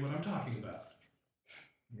clear what I'm talking about.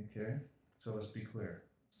 You okay? So let's be clear.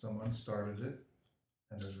 Someone started it,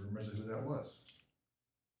 and there's rumors of who that was.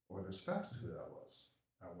 Or there's facts of who that was.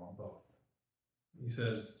 I want both. He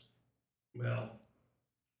says, well,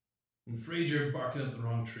 I'm afraid you're barking up the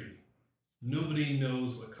wrong tree. Nobody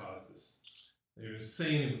knows what caused this. They were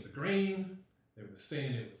saying it was the grain. They were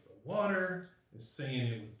saying it was the water. They're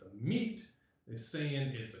saying it was the meat. They're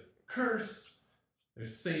saying it's a curse. They're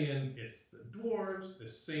saying it's the dwarves. They're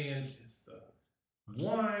saying it's the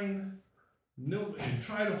wine. No, and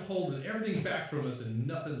try to hold everything back from us, and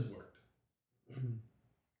nothing's worked.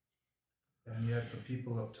 And yet the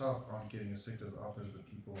people up top aren't getting as sick as off as the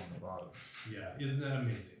people on the bottom. Yeah, isn't that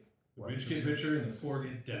amazing? The What's rich the get richer and the poor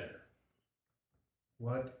get deader.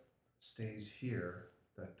 What stays here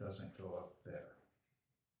that doesn't go up there?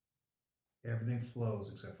 Everything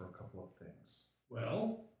flows except for a couple of things.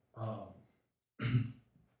 Well,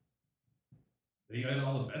 they got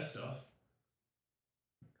all the best stuff.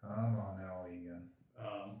 Come on now, Egan.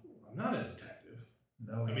 I'm not a detective.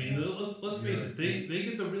 No, I mean, let's face it. They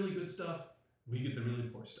get the really good stuff. We get the really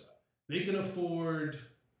poor stuff. They can afford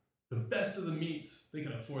the best of the meats. They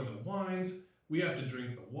can afford the wines. We have to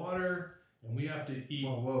drink the water, and we have to eat.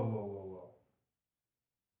 Whoa.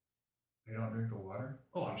 They don't drink the water?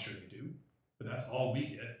 Oh, I'm sure they do. But that's all we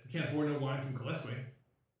get. We can't afford no wine from Gillespie.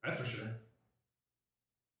 That's for sure.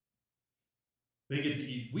 They get to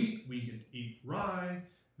eat wheat. We get to eat rye.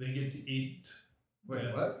 They get to eat Wait,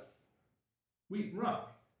 Yeah. what? wheat and rye.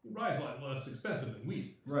 Rye's a lot less expensive than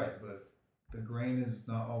wheat. Right, but the grain is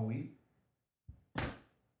not all wheat?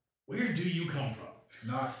 Where do you come from?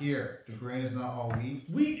 Not here. The grain is not all wheat?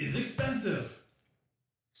 Wheat is expensive.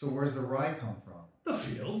 So where's the rye come from? The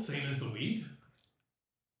field, same as the wheat.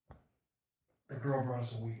 The girl brought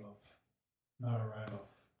us a wheat loaf, not a rye loaf.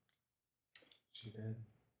 She did.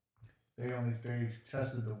 They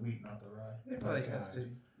tested the wheat, not the rye. They probably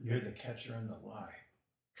tested. You're the catcher in the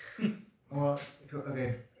lie. Well,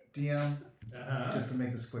 okay, DM, Uh-huh. just to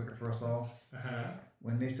make this quicker for us all, Uh-huh.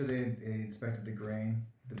 when they said they inspected the grain,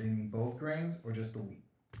 did they mean both grains or just the wheat?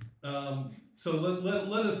 So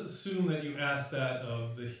let us assume that you asked that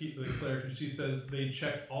of the cleric, and she says they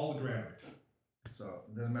checked all the granaries. So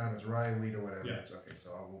it doesn't matter if it's rye, wheat, or whatever. Yeah. It's okay.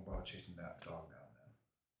 So I won't bother chasing that dog down then.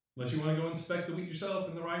 Unless you want to go inspect the wheat yourself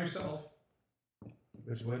and the rye yourself.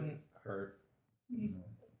 Which wouldn't hurt. Mm-hmm.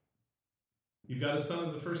 You've got a son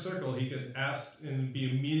of the first circle. He could ask and be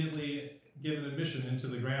immediately given admission into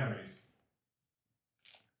the granaries.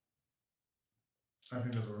 I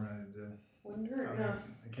think that's what we're going to do. Wouldn't I hurt, mean, no.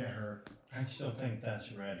 it can't hurt. I still think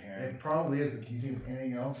that's red herring. It probably is, but can you think of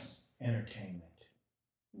anything else? Entertainment.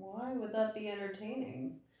 Why would that be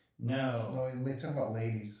entertaining? No. No, they talk about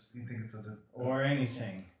ladies. You think it's a Or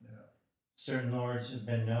anything. Yeah. Certain lords have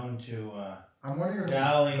been known to I'm wondering.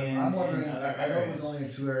 dally in, I'm wondering. in other I know it areas. was only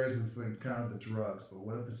in 2 areas we've encountered the drugs, but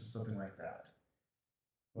what if this is something like that?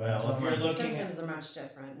 Well, if The you're looking Symptoms at, are much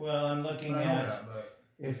different. well, I'm looking I know at that, but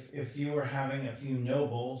if you were having a few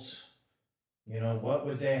nobles, you know, what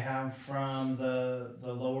would they have from the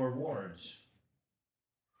lower wards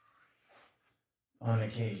on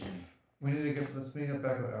occasion? we need to let's meet up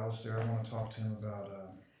back with Alistair. I want to talk to him about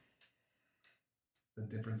the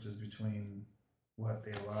differences between what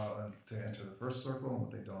they allow to enter the first circle and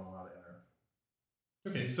what they don't allow to enter.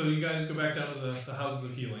 Okay, so you guys go back down to the houses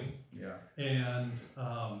of healing, Yeah. and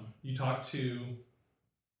you talk to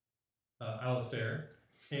Alistair,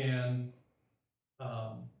 and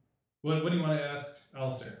what do you want to ask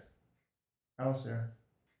Alistair? Alistair,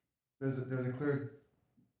 there's a clear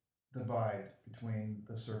divide between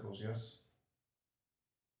the circles, yes?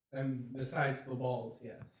 And besides the balls,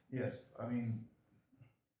 yes. Yes, I mean,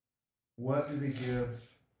 what do they give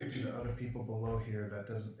to the other people below here that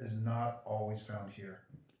is not always found here?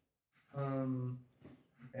 And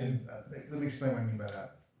let me explain what I mean by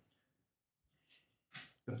that.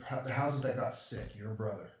 The houses that got sick, your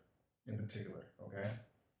brother in particular, okay?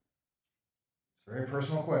 It's a very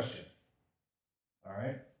personal question, all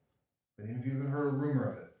right? But even if you've heard a rumor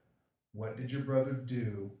of it, what did your brother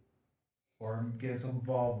do or get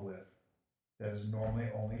involved with that is normally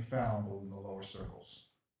only found in the lower circles?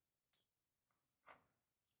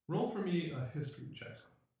 Roll for me a history check,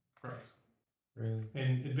 Price, Really?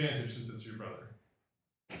 and advantage since it's your brother.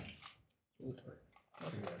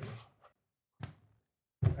 That's a good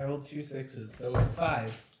idea. I rolled 2 6s, so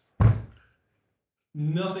 5.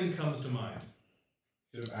 Nothing comes to mind.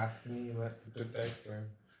 Should have asked me what the good dice were.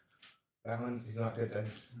 That one is not good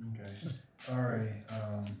dice. Okay.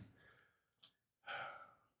 Alrighty.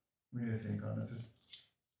 We need to think on this.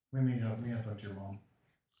 We have to talk to your mom.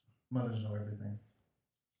 Mothers know everything.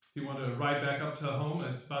 Do you want to ride back up to home?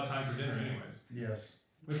 It's about time for dinner anyways. Yes.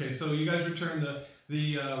 Okay, so you guys return.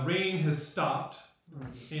 The rain has stopped,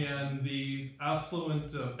 and the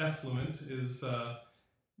effluent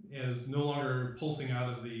is no longer pulsing out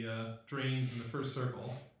of the drains in the first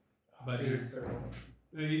circle. But it's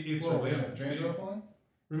Whoa, wait a minute, drains are overflowing?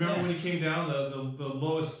 remember when you came down, the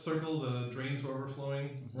lowest circle, the drains were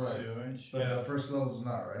overflowing. Right. Sewage. But the first level is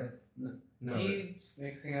not, right? No. He's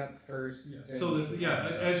mixing up first. and- So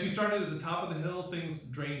as you started at the top of the hill, things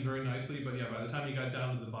drained very nicely. But yeah, by the time you got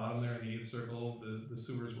down to the bottom there in the 8th circle, the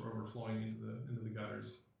sewers were overflowing into the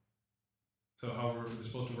gutters. So however they're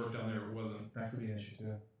supposed to work down there, it wasn't. That could be an issue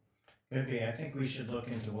too. Could be. I think we should look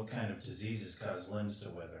into what kind of diseases cause limbs to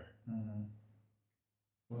wither. Mm-hmm.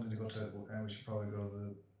 We'll need to go to, and we should probably go to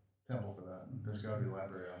the temple for that. There's gotta be a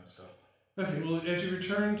library on this stuff. Okay, well, as you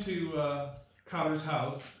return to Cotter's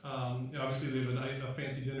house, obviously they have a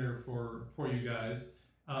fancy dinner for you guys.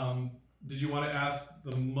 Did you want to ask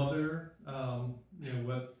the mother,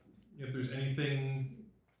 what if there's anything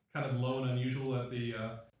kind of low and unusual that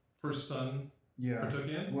the first son Yeah. partook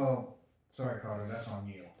in? Well, sorry, Carter, that's on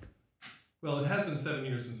you. Well, it has been 7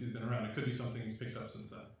 years since he's been around. It could be something he's picked up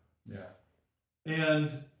since then. Yeah. And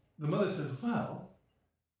the mother said, well,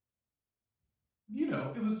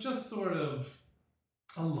 it was just sort of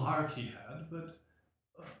a lark he had, but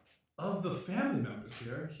of the family members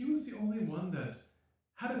here, he was the only one that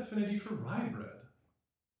had affinity for rye bread.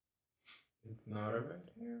 It's not a red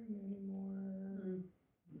herring anymore.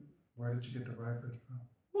 Where did you get the rye bread from?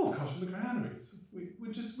 Well, it comes from the granaries.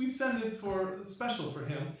 We send it for special for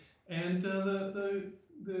him, and the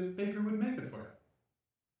baker would make it for him.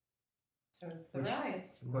 So it's the Which- rye.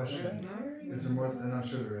 Question. Is there more than, I'm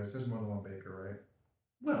sure there is. There's more than one baker, right?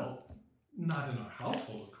 Well, not in our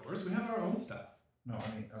household, of course. We have our own stuff. No,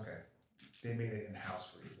 I mean, okay. They made it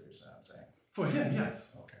in-house for you, is what I'm saying. For him,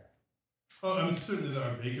 yes. Okay. Oh, I'm certain there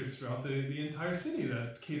are bakers throughout the entire city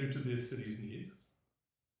that cater to the city's needs.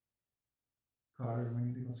 Carter, we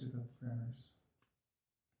need to go see the granaries.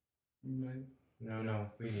 No,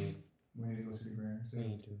 we We need to go see the granaries.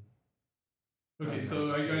 need to. Okay, so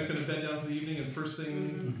are you guys going to bed down for the evening and first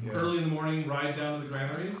thing Yeah. early in the morning ride down to the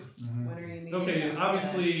granaries? Mm-hmm. When are you meeting? Okay, and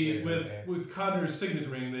obviously Yeah. with Codner's signet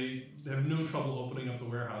ring, they have no trouble opening up the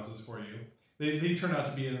warehouses for you. They turn out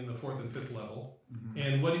to be in the 4th and 5th level. Mm-hmm.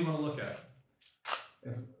 And what do you want to look at?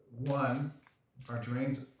 If one, are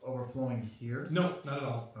drains overflowing here? No, not at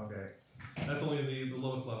all. Okay. That's only the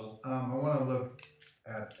lowest level. I want to look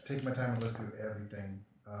at, take my time and look through everything.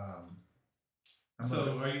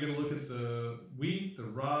 So are you going to look at the wheat, the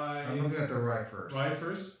rye? I'm looking at the rye first. Rye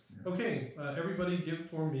first? Yeah. Okay, everybody give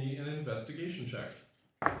for me an investigation check.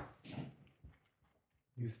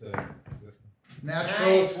 Use the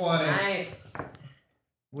Natural 20. Nice.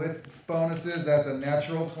 With bonuses, that's a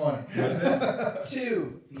natural 20. What is it?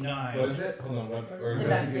 2. 9. What is it? Hold on, what? Or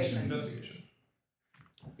Investigation. Investigation.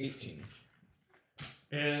 18.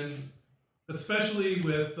 And especially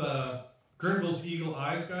with Gurnville's eagle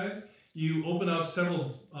eyes, guys, you open up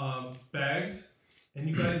several bags, and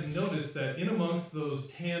you guys notice that in amongst those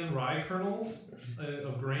tan rye kernels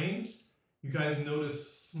of grain, you guys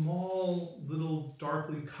notice small, little,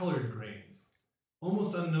 darkly colored grains,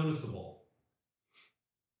 almost unnoticeable.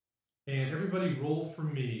 And everybody roll for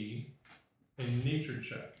me a nature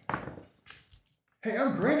check. Hey,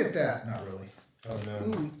 I'm great at that. Not really. Oh no.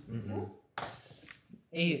 Ooh, Mm-mm.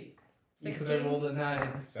 8. Because I 16. rolled a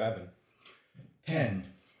 9. 7. 10.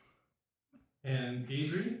 And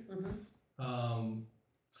Adri, Mm-hmm.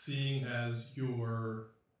 seeing as your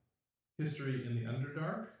history in the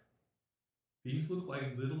Underdark, these look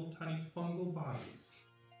like little tiny fungal bodies.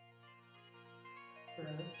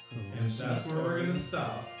 Gross. And that's where we're going to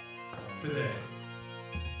stop today.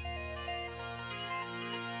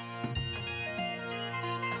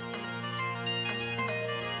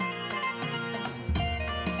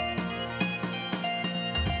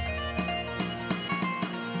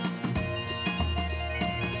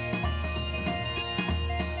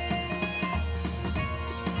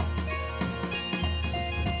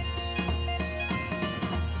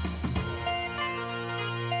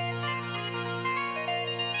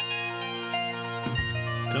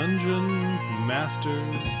 Dungeon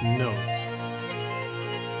Master's Notes.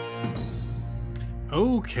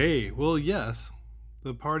 Okay, well, yes,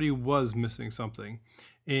 the party was missing something.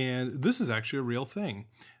 And this is actually a real thing.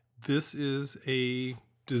 This is a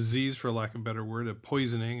disease, for lack of a better word, a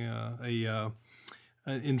poisoning, an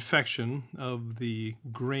infection of the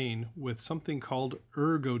grain with something called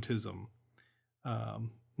ergotism.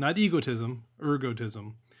 Not egotism,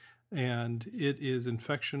 ergotism. And it is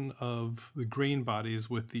infection of the grain bodies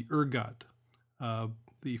with the ergot,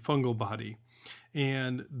 the fungal body.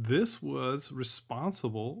 And this was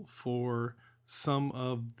responsible for some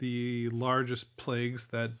of the largest plagues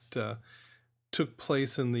that took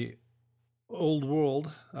place in the old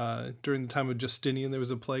world. During the time of Justinian, there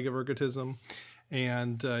was a plague of ergotism.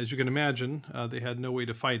 And as you can imagine, they had no way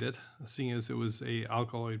to fight it, seeing as it was a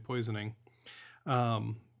alkaloid poisoning.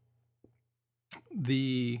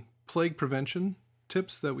 The plague prevention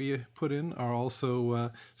tips that we put in are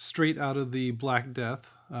also straight out of the Black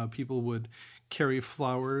Death. People would carry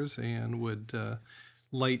flowers and would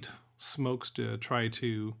light smokes to try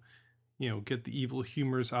to, get the evil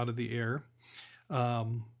humors out of the air.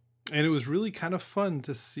 And it was really kind of fun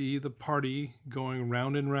to see the party going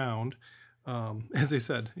round and round. As they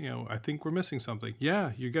said, I think we're missing something.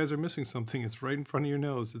 Yeah, you guys are missing something. It's right in front of your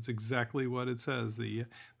nose. It's exactly what it says. The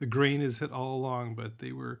grain is hit all along, but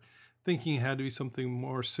they were thinking it had to be something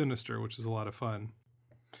more sinister, which is a lot of fun.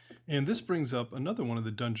 And this brings up another one of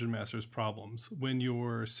the Dungeon Master's problems. When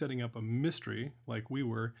you're setting up a mystery, like we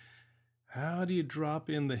were, how do you drop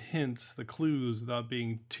in the hints, the clues, without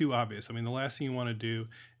being too obvious? I mean, the last thing you want to do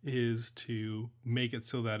is to make it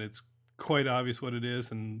so that it's quite obvious what it is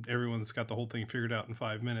and everyone's got the whole thing figured out in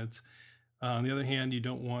 5 minutes. On the other hand, you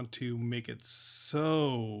don't want to make it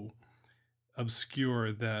so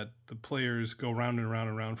obscure that the players go round and round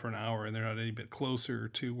and round for an hour and they're not any bit closer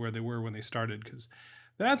to where they were when they started, because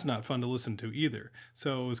that's not fun to listen to either.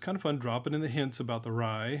 So it was kind of fun dropping in the hints about the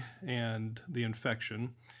rye and the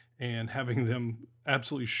infection and having them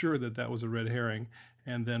absolutely sure that that was a red herring.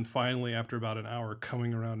 And then finally, after about an hour,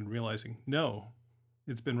 coming around and realizing, no,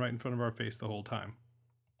 it's been right in front of our face the whole time.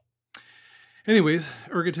 Anyways,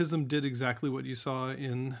 ergotism did exactly what you saw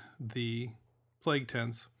in the plague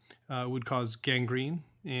tents. It would cause gangrene,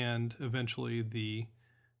 and eventually the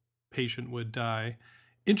patient would die.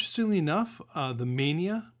 Interestingly enough, the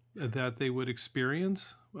mania that they would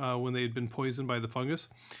experience when they had been poisoned by the fungus,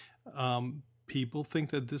 people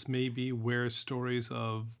think that this may be where stories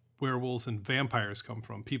of werewolves and vampires come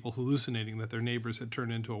from. People hallucinating that their neighbors had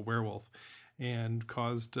turned into a werewolf and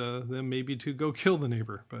caused them maybe to go kill the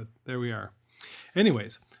neighbor. But there we are.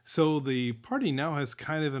 Anyways, so the party now has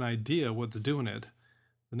kind of an idea what's doing it.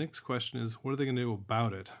 The next question is, what are they going to do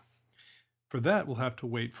about it? For that, we'll have to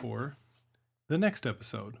wait for the next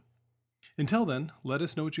episode. Until then, let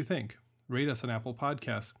us know what you think. Rate us on Apple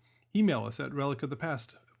Podcasts. Email us at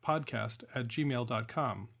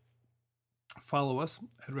relicofthepastpodcast@gmail.com. Follow us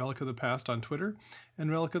at Relic of the Past on Twitter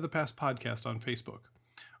and Relic of the Past Podcast on Facebook.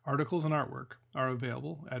 Articles and artwork are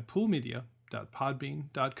available at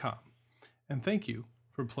poolmedia.podbean.com. And thank you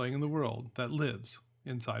for playing in the world that lives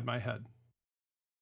inside my head.